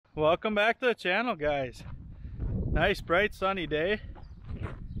Welcome back to the channel, guys. Nice bright sunny day.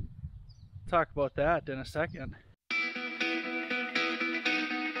 Talk about that in a second.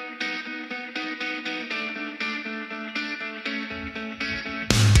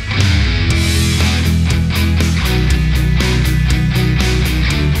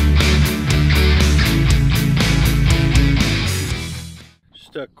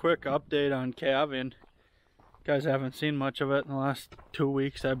 Just a quick update on calving. You guys haven't seen much of it in the last 2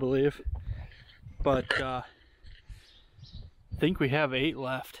 weeks, I believe, but I think we have 8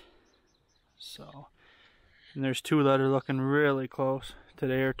 left. So, and there's 2 that are looking really close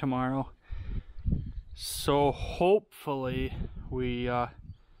today or tomorrow. So hopefully we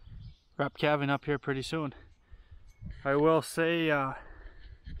wrap calving up here pretty soon. I will say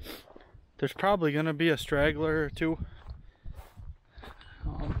there's probably going to be a straggler or 2.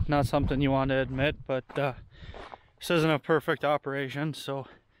 Not something you want to admit, but this isn't a perfect operation, so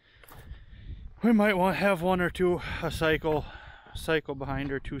we might want to have 1 or 2 a cycle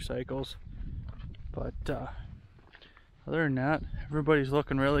behind, or 2 cycles. But other than that, everybody's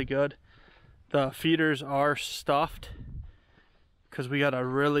looking really good. The feeders are stuffed because we got a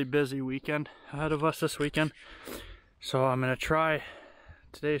really busy weekend ahead of us this weekend. So I'm gonna try,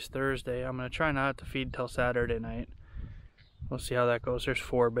 today's Thursday, I'm gonna try not to feed till Saturday night. We'll see how that goes. There's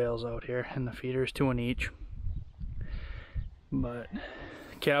 4 bales out here and the feeders, 2 in each. But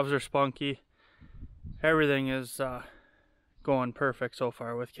calves are spunky. Everything is going perfect so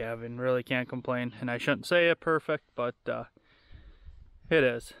far with calving. Really can't complain. And I shouldn't say it perfect, but it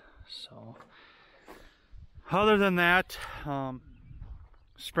is. So other than that,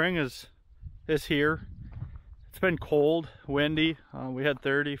 spring is here. It's been cold, windy. We had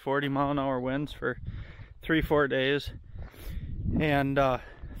 30, 40 mile an hour winds for 3-4 days. And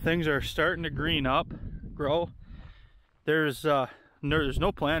things are starting to green up, grow. There's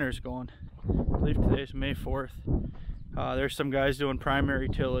no planters going. I believe today's May 4th. There's some guys doing primary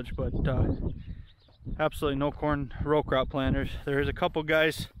tillage, but absolutely no corn row crop planters. There's a couple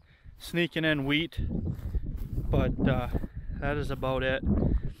guys sneaking in wheat, but that is about it.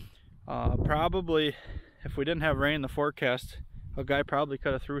 Probably, if we didn't have rain in the forecast, a guy probably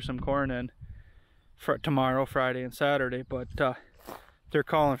could have threw some corn in for tomorrow, Friday, and Saturday, but they're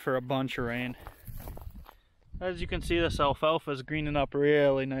calling for a bunch of rain. As you can see, this alfalfa is greening up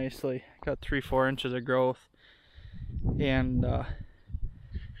really nicely. Got 3-4 inches of growth. And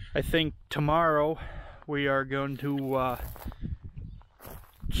I think tomorrow we are going to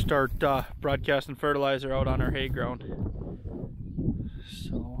start broadcasting fertilizer out on our hay ground.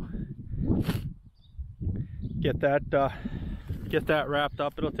 So get that wrapped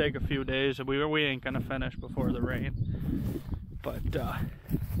up. It'll take a few days. We ain't gonna finish before the rain, but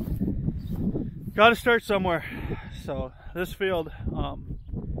gotta start somewhere. So this field I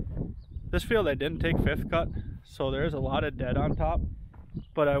didn't take 5th cut, so there's a lot of dead on top,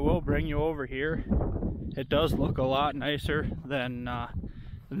 but I will bring you over here. It does look a lot nicer than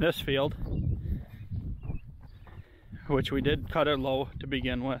this field, which we did cut it low to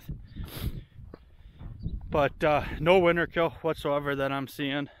begin with. But no winter kill whatsoever that I'm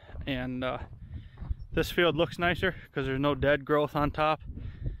seeing, and this field looks nicer because there's no dead growth on top.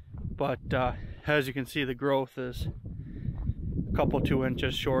 But as you can see, the growth is a couple 2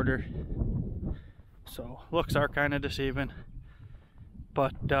 inches shorter, so looks are kind of deceiving.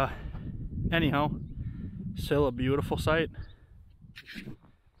 But anyhow, still a beautiful sight.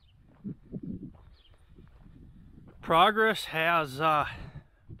 Progress has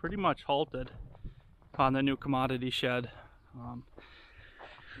pretty much halted on the new commodity shed.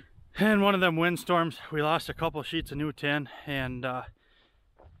 And one of them windstorms, we lost a couple sheets of new tin, and I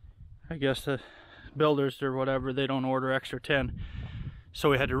guess the builders or whatever, they don't order extra tin, so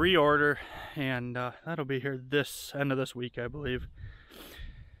we had to reorder, and that'll be here this end of this week, I believe.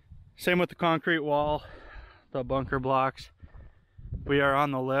 Same with the concrete wall, the bunker blocks. We are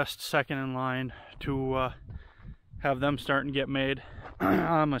on the list, second in line to have them starting to get made.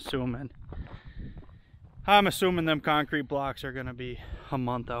 I'm assuming them concrete blocks are gonna be a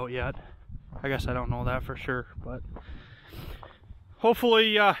month out yet. I guess I don't know that for sure, but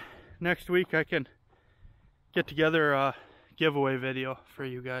hopefully next week I can get together a giveaway video for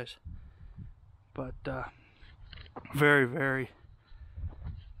you guys. But very, very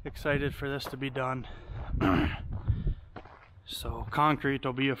excited for this to be done. So concrete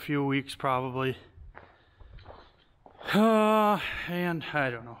will be a few weeks probably. And I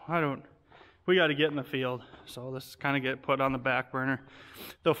don't know. We got to get in the field, so this kind of get put on the back burner.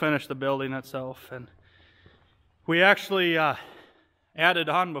 They'll finish the building itself, and we actually added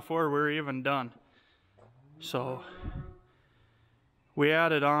on before we were even done. So we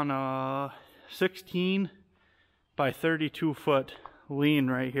added on a 16 by 32 foot lean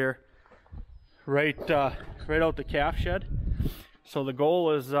right here, right out the calf shed. So the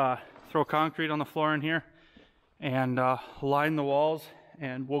goal is throw concrete on the floor in here and line the walls,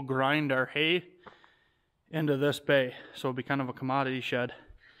 and we'll grind our hay into this bay, so it'll be kind of a commodity shed.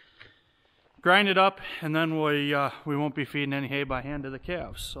 Grind it up, and then we won't be feeding any hay by hand to the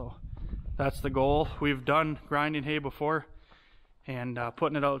calves. So that's the goal. We've done grinding hay before, and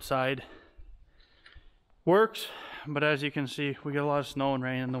putting it outside works, but as you can see, we get a lot of snow and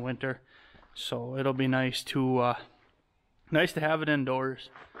rain in the winter, so it'll be nice to have it indoors.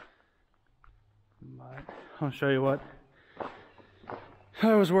 But I'll show you what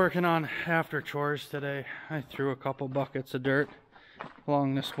I was working on after chores today. I threw a couple buckets of dirt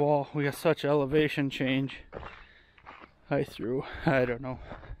along this wall. We got such elevation change. I threw, I don't know,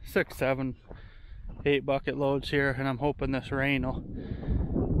 6, 7, 8 bucket loads here, and I'm hoping this rain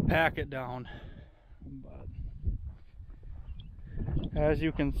will pack it down. But as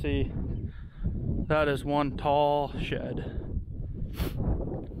you can see, that is one tall shed.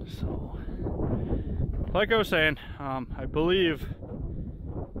 So, like I was saying, I believe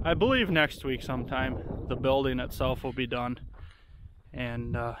next week sometime the building itself will be done,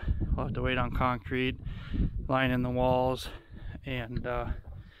 and we'll have to wait on concrete, lining the walls, and the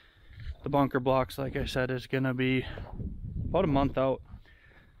bunker blocks, like I said, is gonna be about a month out.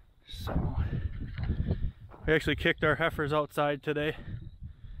 So we actually kicked our heifers outside today.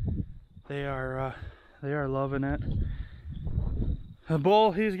 They are loving it. The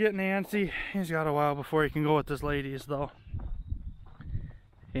bull, he's getting antsy. He's got a while before he can go with his ladies though.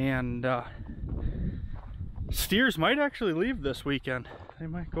 And steers might actually leave this weekend. They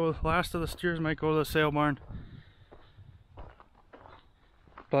might go, the last of the steers might go to the sale barn.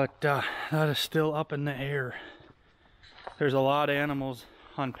 But that is still up in the air. There's a lot of animals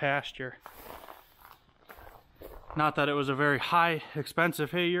on pasture. Not that it was a very high,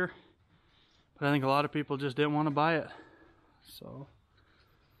 expensive hay year, but I think a lot of people just didn't want to buy it. So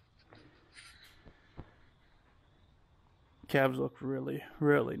calves look really,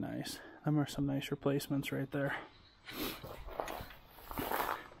 really nice. Them are some nice replacements right there.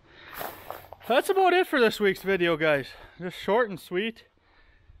 That's about it for this week's video, guys. Just short and sweet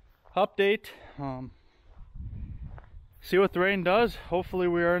update. See what the rain does. Hopefully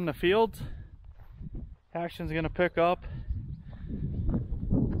we are in the fields. Action's gonna pick up.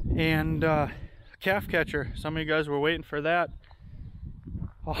 And calf catcher, some of you guys were waiting for that.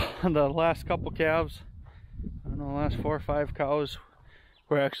 The last couple calves, I don't know, the last 4 or 5 cows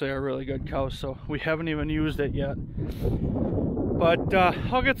were actually are really good cows, so we haven't even used it yet. But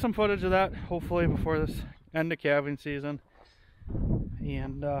I'll get some footage of that hopefully before this end of calving season,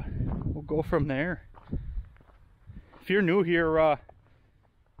 and we'll go from there. If you're new here,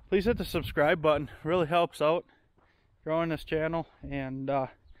 please hit the subscribe button. It really helps out growing this channel, and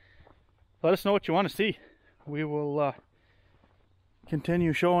let us know what you want to see. We will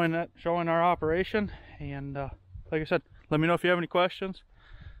continue showing our operation, and like I said, let me know if you have any questions.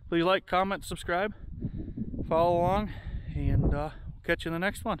 Please like, comment, subscribe, follow along, and we'll catch you in the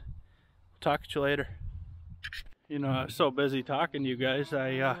next one. Talk to you later. You know, I was so busy talking to you guys,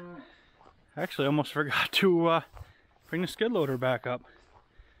 I actually almost forgot to bring the skid loader back up.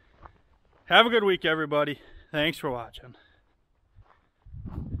 Have a good week, everybody. Thanks for watching.